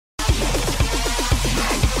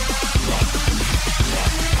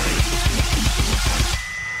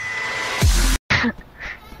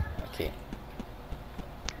Okay.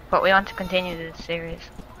 But we want to continue this series.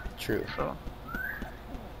 True. So.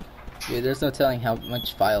 Dude, there's no telling how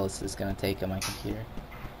much files this is gonna take on my computer.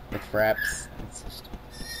 With fraps, it's just...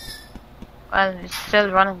 Well, it's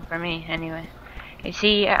still running for me anyway. You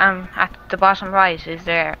see, at the bottom right, is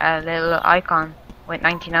there a little icon with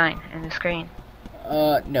 99 in the screen?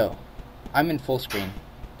 No. I'm in full screen.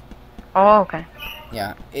 Oh, okay.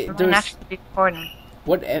 Yeah. I'm There's... actually recording.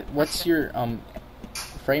 What's your,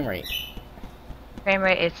 frame rate? Frame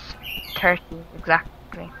rate is 30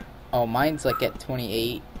 exactly. Oh, mine's like at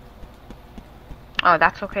 28. Oh,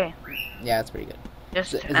 that's okay. Yeah, that's pretty good.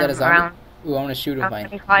 Just is that a zombie? around Ooh, I want to shoot with mine.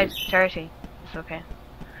 25 to 30. It's okay.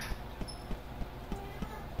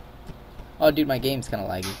 Oh, dude, my game's kind of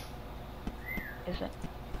laggy. Is it?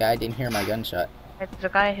 Yeah, I didn't hear my gunshot. There's a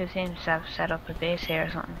guy who seems to have set up a base here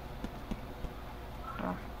or something.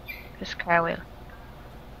 Oh, this car wheel.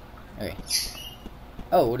 Okay.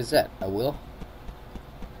 Oh, what is that? A wheel?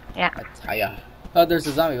 Yeah. A tire. Oh, there's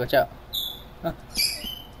a zombie. Watch out. Huh.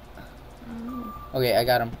 Okay, I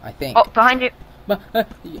got him. I think. Oh, behind you.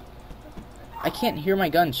 I can't hear my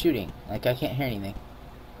gun shooting. Like, I can't hear anything.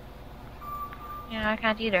 Yeah, I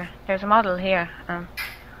can't either. There's a model here. I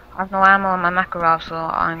have no ammo on my Makarov, so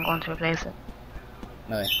I'm going to replace it.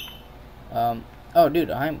 Okay. Oh,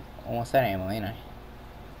 dude, I'm almost out of ammo, ain't I?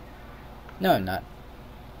 No, I'm not.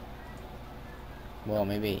 Well,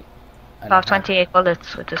 maybe. I have 28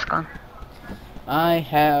 bullets with this gun. I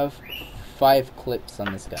have 5 clips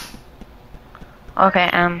on this gun. Okay,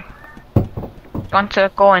 do you want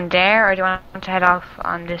to go in there, or do you want to head off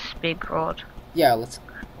on this big road? Yeah, let's...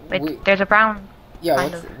 Wait, there's a brown... Yeah,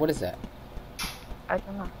 what is that? I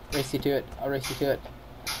don't know. Race you to it. I'll race you to it.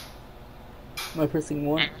 Am I pressing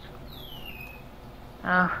 1?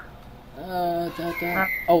 Oh.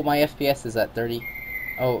 Oh, my FPS is at 30.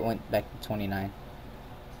 Oh, it went back to 29.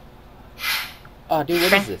 Oh, dude,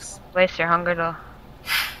 what is this? Waste your hunger, though.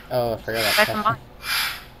 Oh, I forgot about that.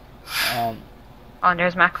 Oh, and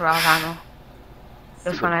there's Makarov ammo.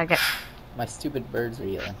 This one I get. My stupid birds are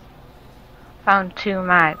yelling. Found 2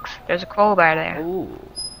 mags. There's a crowbar there. Ooh.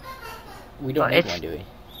 We don't need one, do we?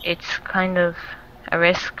 It's kind of a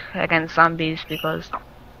risk against zombies because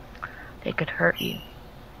they could hurt you.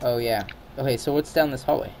 Oh, yeah. Okay, so what's down this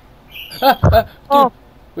hallway? Dude, oh!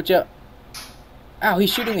 Watch out. Ow,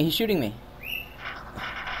 he's shooting me, he's shooting me.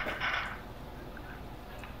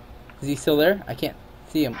 Is he still there? I can't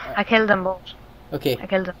see him. I killed them both. Okay. I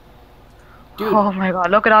killed them. Dude. Oh my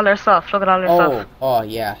god, look at all their stuff. Look at all their stuff. Oh,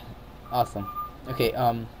 yeah. Awesome. Okay,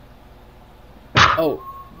 oh.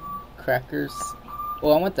 Crackers.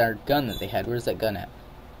 Oh, I want their gun that they had. Where's that gun at?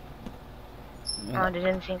 Oh, they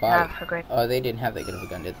didn't seem to have a great... Oh, they didn't have that good of a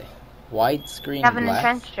gun, did they? Widescreen have an glass?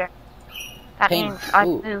 entrencher. That means I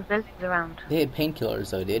can move buildings around. They had painkillers,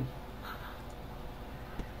 though, did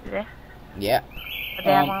they? Yeah.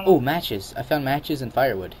 Oh, matches. I found matches and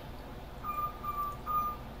firewood.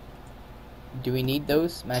 Do we need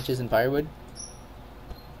those? Matches and firewood?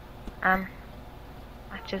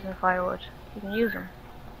 Matches and firewood. You can use them.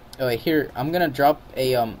 Oh, wait, here. I'm gonna drop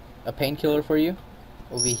a painkiller for you.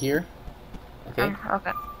 Over here. Okay?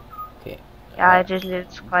 Okay. Okay. Yeah, I did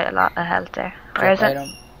lose quite a lot of health there. Where is it?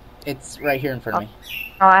 It's right here in front of me.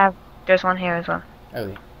 Oh, I have... There's one here as well.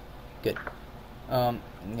 Okay. Good. I'm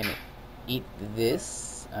gonna eat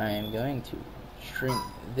this. I'm going to shrink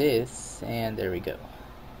this, and there we go.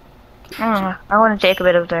 Okay, I want to take a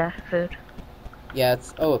bit of their food. Yeah,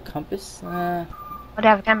 it's... Oh, a compass? Oh, they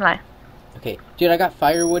have a chem light. Okay. Dude, I got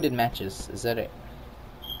firewood and matches. Is that it?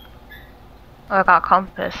 Oh, I got a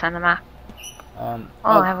compass and a map.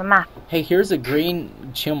 I have a map. Hey, here's a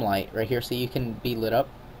green chim light right here, so you can be lit up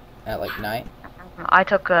at, like, night. I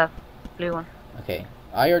took a blue one. Okay.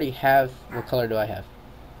 I already have... What color do I have?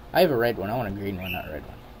 I have a red one. I want a green one, not a red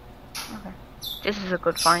one. Okay. This is a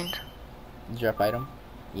good find. Drop item?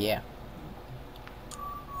 Yeah.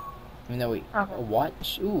 Even though we... Okay. A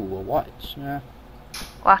watch? Ooh, a watch.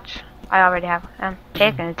 Watch. I already have.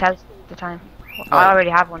 Taken. It tells the time. I already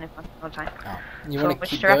have one. It's no time. Oh. You want to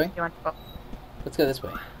keep going? going? You want to go? Let's go this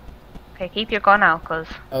way. Okay, keep your gun out, cause...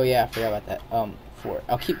 Oh yeah, I forgot about that.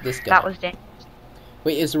 I'll keep this gun. That was dangerous.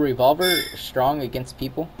 Wait, is the revolver strong against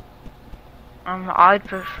people?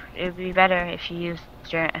 It'd be better if you used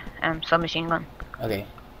your submachine gun. Okay.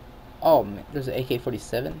 Oh, there's an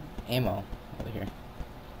AK-47 ammo over here.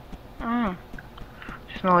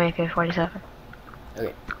 There's no AK-47.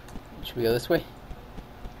 Okay. Should we go this way?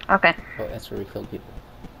 Okay. Oh, that's where we killed people.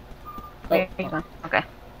 There you go. Okay.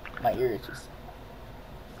 My ear itches.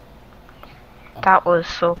 That was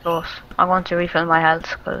so close. I want to refill my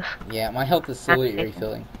health because. Yeah, my health is slowly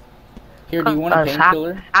refilling. Here, do you want a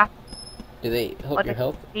painkiller? Do they help your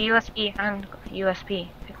health? The USP and USP,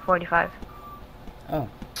 45. Oh.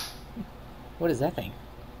 What is that thing?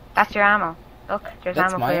 That's your ammo. Look, there's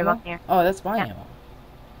That's ammo my for your ammo? gun here. Oh, that's my ammo.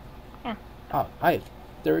 Yeah. Oh, I have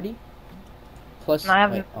 30? Plus, No, I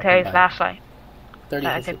have a carry flashlight. 30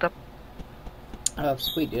 that I picked up. Oh,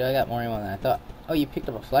 sweet, dude. I got more ammo than I thought. Oh, you picked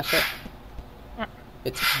up a flashlight? Yeah.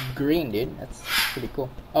 It's green, dude. That's pretty cool.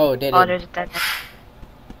 Oh, dead Oh, end. there's a dead end.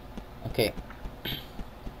 Okay.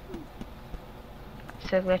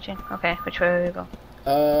 Still glitching? Okay, which way will we go?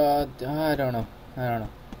 I don't know.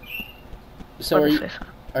 So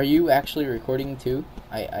are you actually recording too?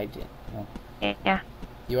 I didn't know. Yeah.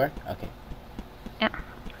 You are? Okay. Yeah.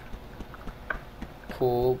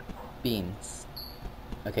 Cool beans.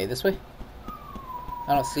 Okay, this way?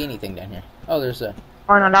 I don't see anything down here. Oh, there's a...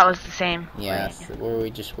 Oh no, that was the same. Yeah, that's where we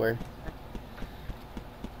just were.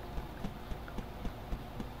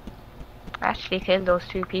 I actually killed those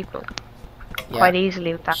 2 people. Yeah. Quite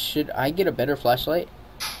easily with that. Should I get a better flashlight?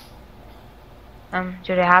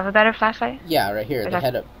 Do they have a better flashlight? Yeah, right here. They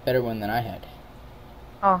had a better one than I had.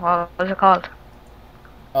 Oh, what was it called?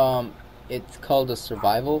 It's called a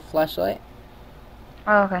survival flashlight.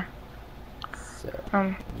 Oh, okay.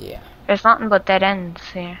 So, yeah. There's nothing but dead ends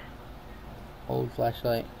here. Old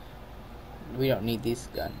flashlight. We don't need these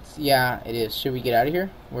guns. Yeah, it is. Should we get out of here?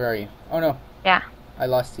 Where are you? Oh, no. Yeah. I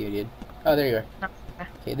lost you, dude. Oh, there you are. No.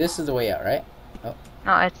 Okay, this is the way out, right? Oh.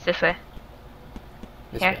 No, it's this way.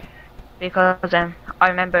 This here. way. Because I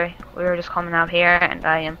remember we were just coming out here and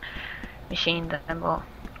I machined them all.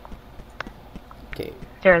 Okay.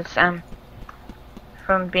 There's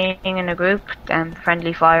from being in a group,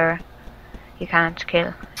 friendly fire, you can't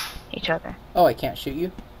kill each other. Oh, I can't shoot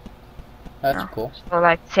you? That's No. cool. So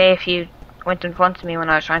like, say if you went in front of me when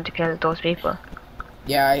I was trying to kill those people.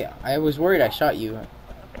 Yeah, I was worried I shot you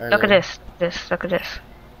earlier. Look at this. Look at this.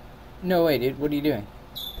 No way, dude. What are you doing?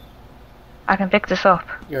 I can pick this up.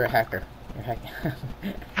 You're a hacker. You're hacking.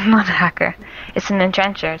 I'm not a hacker. It's an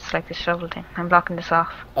entrencher. It's like the shovel thing. I'm blocking this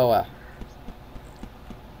off. Oh, wow.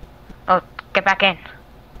 Oh, get back in.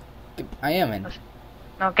 I am in.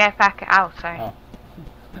 No, get back out. Sorry. Oh.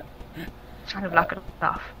 Trying to block it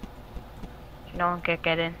off. No one can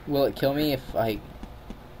get in. Will it kill me if I...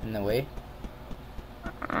 in the way?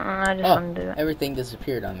 I just want to do it. Everything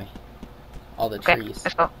disappeared on me. All the Okay, trees.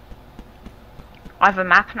 let's go. I have a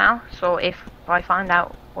map now, so if I find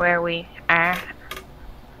out where we are,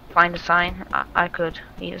 find a sign, I could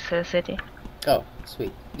lead us to the city. Oh,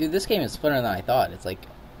 sweet. Dude, this game is funner than I thought. It's like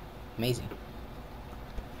amazing.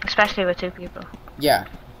 Especially with 2 people. Yeah.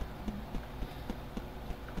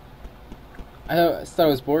 I thought I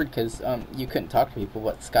was bored because you couldn't talk to people,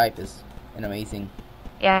 but Skype is an amazing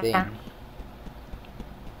thing.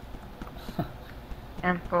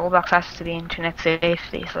 Roblox has to be internet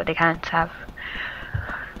safety, so they can't have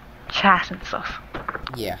chat and stuff.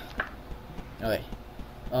 Yeah. Okay.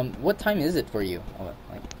 What time is it for you? Oh,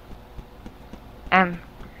 like...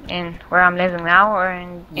 In where I'm living now, or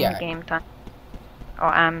in Yeah. game time?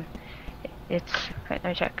 Oh, it's, let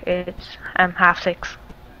me check, it's 6:30.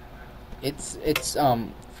 It's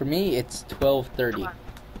for me it's 12:30.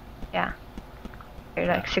 Yeah. You're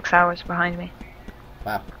like 6 hours behind me.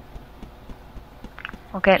 Wow.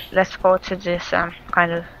 Okay, let's go to this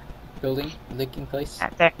kind of Building, looking place.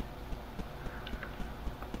 there.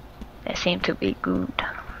 They seem to be good.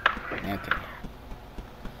 Okay.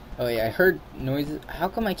 Oh yeah, I heard noises. How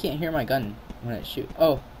come I can't hear my gun when it shoots?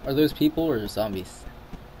 Oh, are those people or zombies?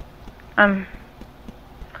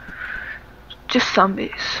 Just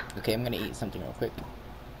zombies. Okay, I'm gonna eat something real quick.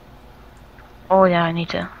 Oh yeah, I need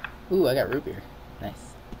to. Ooh, I got root beer.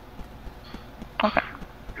 Nice. Okay.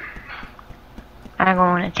 I'm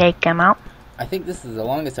going to take them out. I think this is the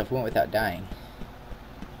longest I've went without dying.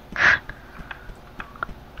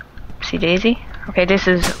 See Daisy? Okay, this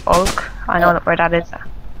is Oak. I know where that is.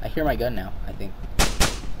 I hear my gun now, I think.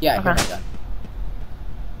 Yeah, I hear my gun.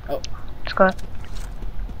 Oh. Let's go.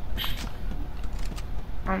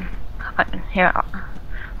 Here.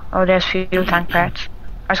 Oh, there's fuel tank parts.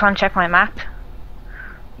 I just want to check my map.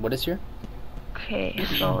 What is here? Okay,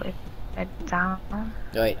 so if I down. Oh,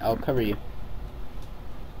 wait, I'll cover you.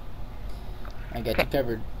 I got you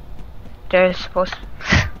covered. There's supposed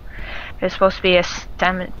to be a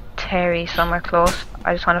cemetery somewhere close.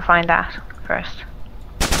 I just want to find that first.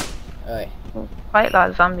 Okay. Quite a lot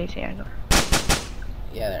of zombies here though.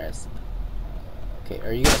 Yeah, there is. Okay,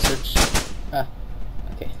 are you gonna search? Ah,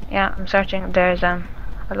 okay. Yeah, I'm searching. There's a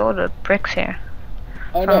load of bricks here.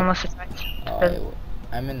 Oh Someone no! must have tried to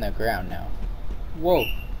I'm in the ground now. Whoa,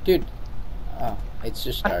 dude. Oh, it's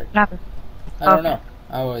just dark. What happened? I don't Okay. know.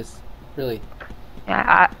 I was really.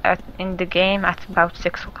 Yeah, in the game at about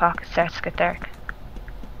 6 o'clock it starts to get dark.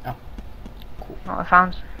 Oh, cool. Oh, I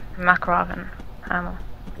found Makarov and ammo.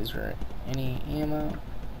 Is there any ammo?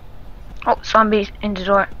 Oh, zombies in the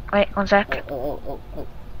door. Wait, one sec. Oh.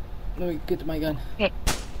 Let me get to my gun. Okay.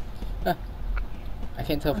 I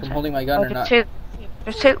can't tell if I'm holding my gun or There's not. two.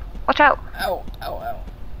 There's two. Watch out. Ow.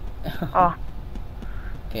 Oh.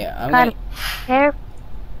 Okay, I'm Got gonna. it. There.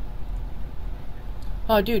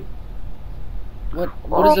 Oh, dude. What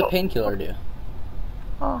does a painkiller do?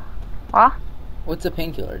 Oh. What? What's a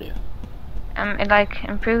painkiller do? It like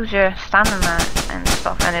improves your stamina and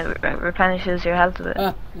stuff, and it replenishes your health a bit.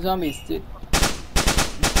 Ah, zombies, dude.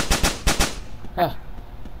 Ah,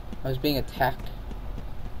 I was being attacked.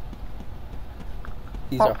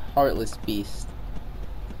 These are heartless beasts.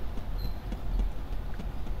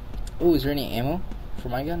 Oh, is there any ammo for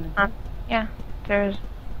my gun? Yeah, there's a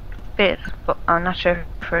bit, but I'm not sure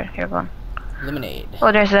for your gun. Lemonade.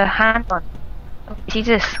 Oh, there's a handgun. Oh, see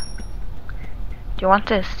this? Do you want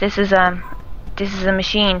this? This is a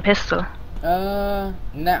machine pistol. Nah,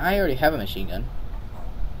 I already have a machine gun.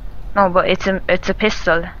 No, but it's a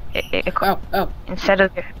pistol. Ow. Instead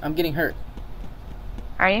of your... I'm getting hurt.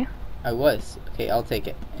 Are you? I was. Okay, I'll take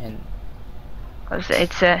it. And Cause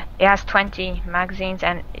it has 20 magazines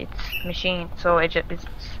and it's machine, so it's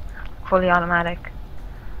fully automatic.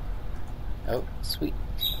 oh, sweet.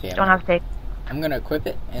 Okay, You don't have to take. I'm gonna equip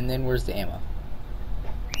it, and then where's the ammo?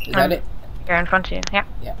 Is that it? Here in front of you. Yeah.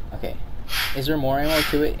 Yeah. Okay. Is there more ammo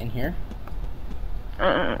to it in here?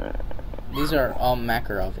 These are all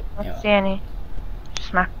Makarov I ammo. don't see any.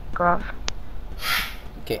 Just Makarov.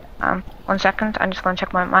 Okay. 1 second. I'm just going to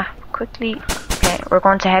check my map quickly. Okay, we're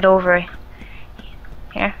going to head over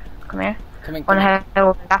here. Come here. Coming. We're going to head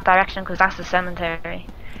over in that direction because that's the cemetery.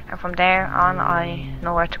 And from there on, I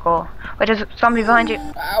know where to go. Wait, there's somebody behind you.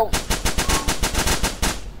 Ow.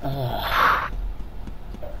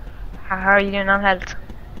 How are you doing on health?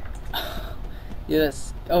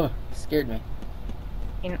 Yes. Oh, scared me.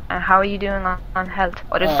 How are you doing on health?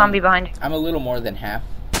 Oh, there's a zombie behind you. I'm a little more than half.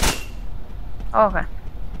 Oh, okay.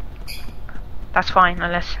 That's fine,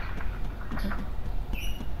 unless...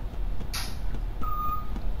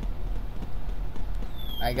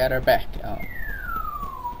 I got her back. Oh.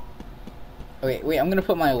 Wait, I'm gonna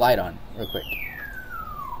put my light on real quick.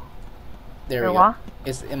 There we go. What?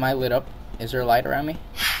 Am I lit up? Is there a light around me?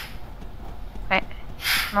 Hey.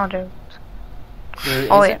 No, there's... There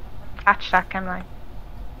Oh, isn't? yeah. Catch that, can I?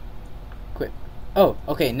 Quit. Oh,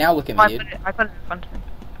 okay, now look at me, dude. I put it in front of me.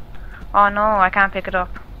 Oh no, I can't pick it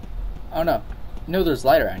up. Oh no. No, there's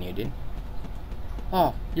light around you, dude.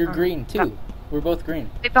 Oh, you're green too. We're both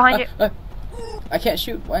green. Wait, behind you. I can't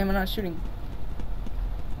shoot. Why am I not shooting?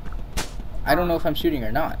 I don't know if I'm shooting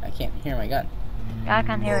or not. I can't hear my gun. Yeah, I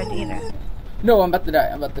can't hear it either. No, I'm about to die.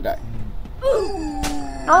 I'm about to die.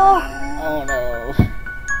 No! Oh no.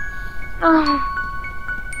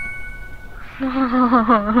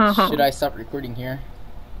 No. Should I stop recording here?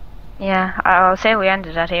 Yeah, I'll say we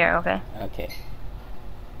ended that here, okay? Okay.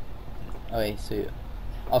 Okay, so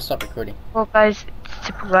I'll stop recording. Well guys, it's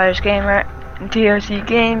Typical Irish Gamer and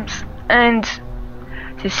TRCgames, and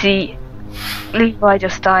to see Levi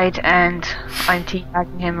just died and I'm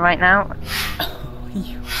teabagging him right now.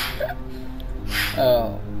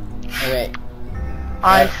 Oh, okay.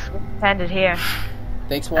 I've ended here.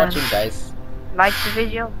 Thanks for watching, guys. Like the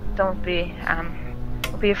video, don't be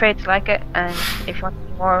afraid to like it, and if you want to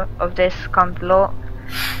see more of this, comment below,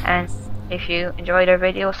 and if you enjoyed our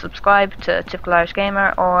video, subscribe to Typical Irish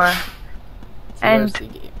Gamer or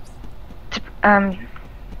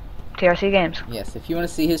TRCgames. Yes, if you want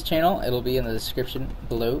to see his channel, it'll be in the description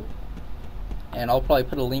below, and I'll probably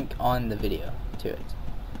put a link on the video to it.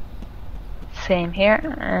 Same here,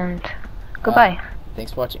 and goodbye.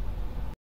 Thanks for watching.